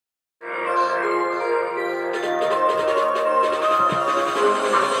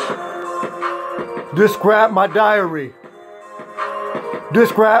Describe my diary.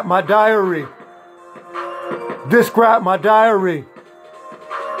 Describe my diary. Describe my diary.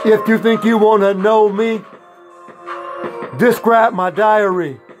 If you think you want to know me, describe my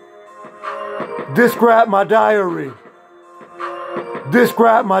diary. Describe my diary.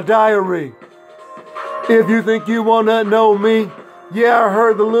 Describe my diary. If you think you want to know me, yeah, I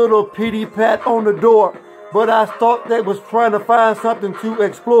heard the little pity pat on the door, but I thought they was trying to find something to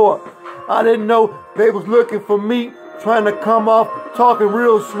explore. I didn't know they was looking for me, trying to come off talking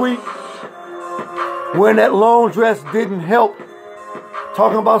real sweet. When that long dress didn't help,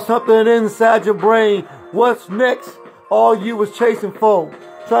 talking about something inside your brain. What's next? All you was chasing for.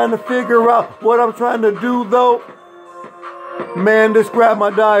 Trying to figure out what I'm trying to do though. Man, describe my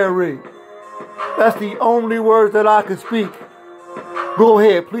diary. That's the only words that I can speak. Go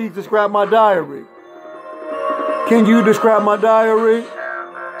ahead, please describe my diary. Can you describe my diary?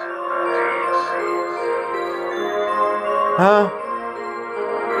 Huh?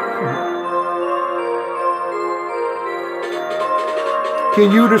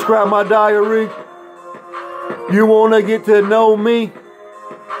 Can you describe my diary? You want to get to know me?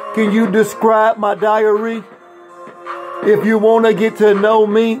 Can you describe my diary? If you want to get to know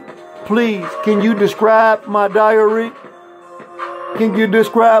me, please, can you describe my diary? Can you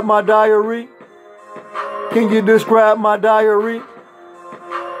describe my diary? Can you describe my diary?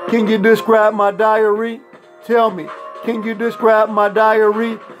 Can you describe my diary? Tell me, can you describe my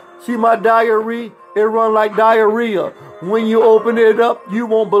diary? See, my diary, it run like diarrhea. When you open it up, you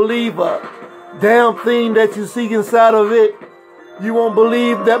won't believe a damn thing that you see inside of it. You won't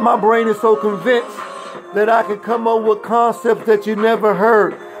believe that my brain is so convinced that I can come up with concepts that you never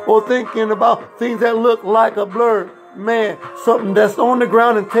heard, or thinking about things that look like a blur. Man, something that's on the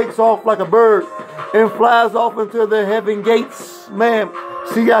ground and takes off like a bird and flies off into the heaven gates. Man,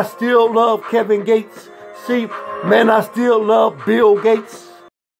 see, I still love Kevin Gates. See, man, I still love Bill Gates.